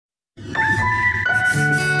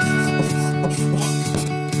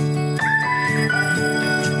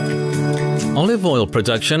Olive oil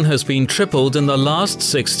production has been tripled in the last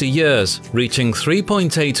 60 years, reaching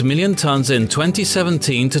 3.8 million tons in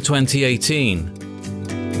 2017 to 2018.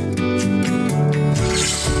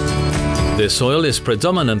 This oil is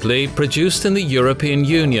predominantly produced in the European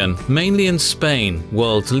Union, mainly in Spain,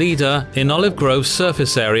 world leader in olive grove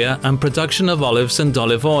surface area and production of olives and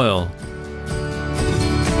olive oil.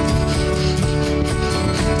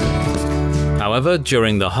 However,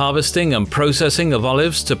 during the harvesting and processing of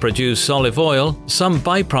olives to produce olive oil, some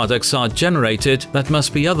byproducts are generated that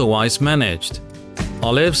must be otherwise managed.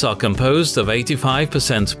 Olives are composed of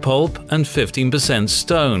 85% pulp and 15%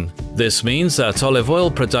 stone. This means that olive oil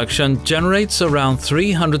production generates around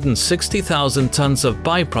 360,000 tons of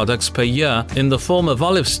byproducts per year in the form of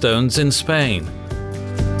olive stones in Spain.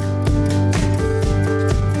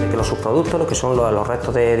 Los subproductos, lo que son los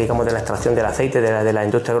restos de la extracción del aceite de la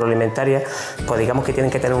industria agroalimentaria, pues digamos que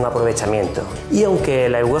tienen que tener un aprovechamiento. Y aunque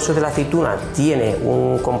el hueso de la aceituna tiene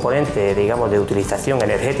un componente, digamos, de utilización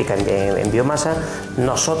energética en biomasa,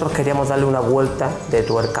 nosotros queríamos darle una vuelta de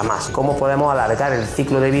tuerca más. ¿Cómo podemos alargar el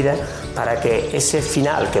ciclo de vida para que ese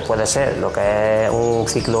final, que puede ser lo que es un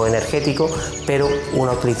ciclo energético, pero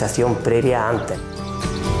una utilización previa antes?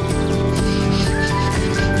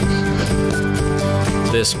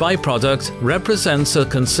 This byproduct represents a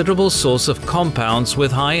considerable source of compounds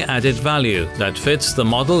with high added value that fits the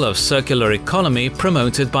model of circular economy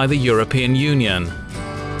promoted by the European Union.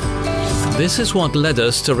 This is what led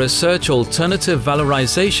us to research alternative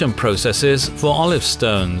valorization processes for olive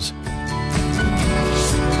stones.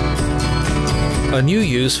 A new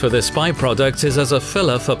use for this byproduct is as a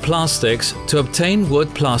filler for plastics to obtain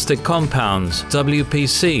wood plastic compounds,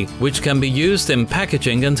 WPC, which can be used in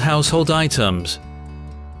packaging and household items.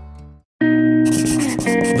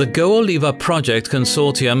 The GO-OLIVA project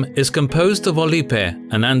consortium is composed of EIP,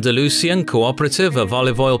 an Andalusian cooperative of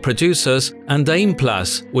olive oil producers, and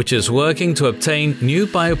AIMPLAS, which is working to obtain new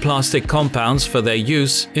bioplastic compounds for their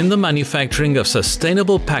use in the manufacturing of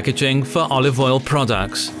sustainable packaging for olive oil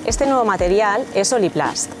products. Este nuevo material es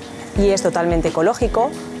EIP-Plast y es totalmente ecológico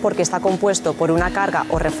porque está compuesto por una carga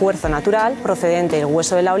o refuerzo natural procedente del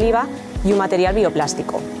hueso de la oliva y un material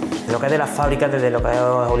bioplástico. Lo que es de las fábricas, desde lo que es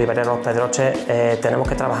Olivereros Pedroches, tenemos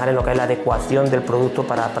que trabajar en lo que es la adecuación del producto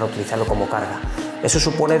para utilizarlo como carga. Eso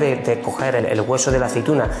supone de coger el hueso de la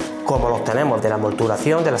aceituna, como lo obtenemos de la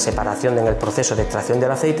molturación, de la separación en el proceso de extracción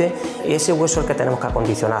del aceite, y ese hueso es el que tenemos que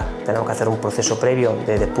acondicionar. Tenemos que hacer un proceso previo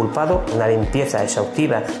de despulpado, una limpieza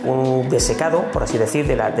exhaustiva, un desecado, por así decir,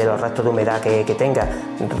 de los restos de humedad que tenga,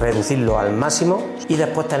 reducirlo al máximo, y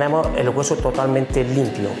después tenemos el hueso totalmente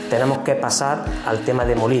limpio. Tenemos que pasar al tema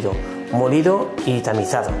de molido y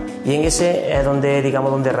tamizado. Y en ese es donde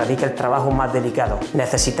radica el trabajo más delicado.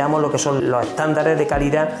 Necesitamos lo que son los estándares de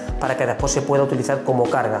calidad para que después se pueda utilizar como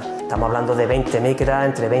carga. Estamos hablando de 20 micras,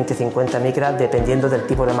 entre 20 y 50 micras, dependiendo del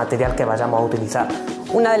tipo de material que vayamos a utilizar.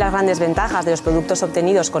 Una de las grandes ventajas de los productos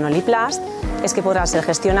obtenidos con EIP-Plast es que podrán ser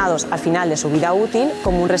gestionados al final de su vida útil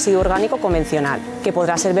como un residuo orgánico convencional, que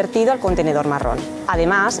podrá ser vertido al contenedor marrón.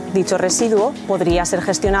 Además, dicho residuo podría ser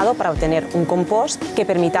gestionado para obtener un compost que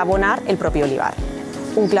permita abonar el propio olivar.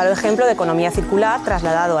 Un claro ejemplo de economía circular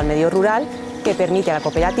trasladado al medio rural que permite a la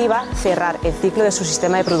cooperativa cerrar el ciclo de su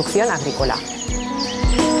sistema de producción agrícola.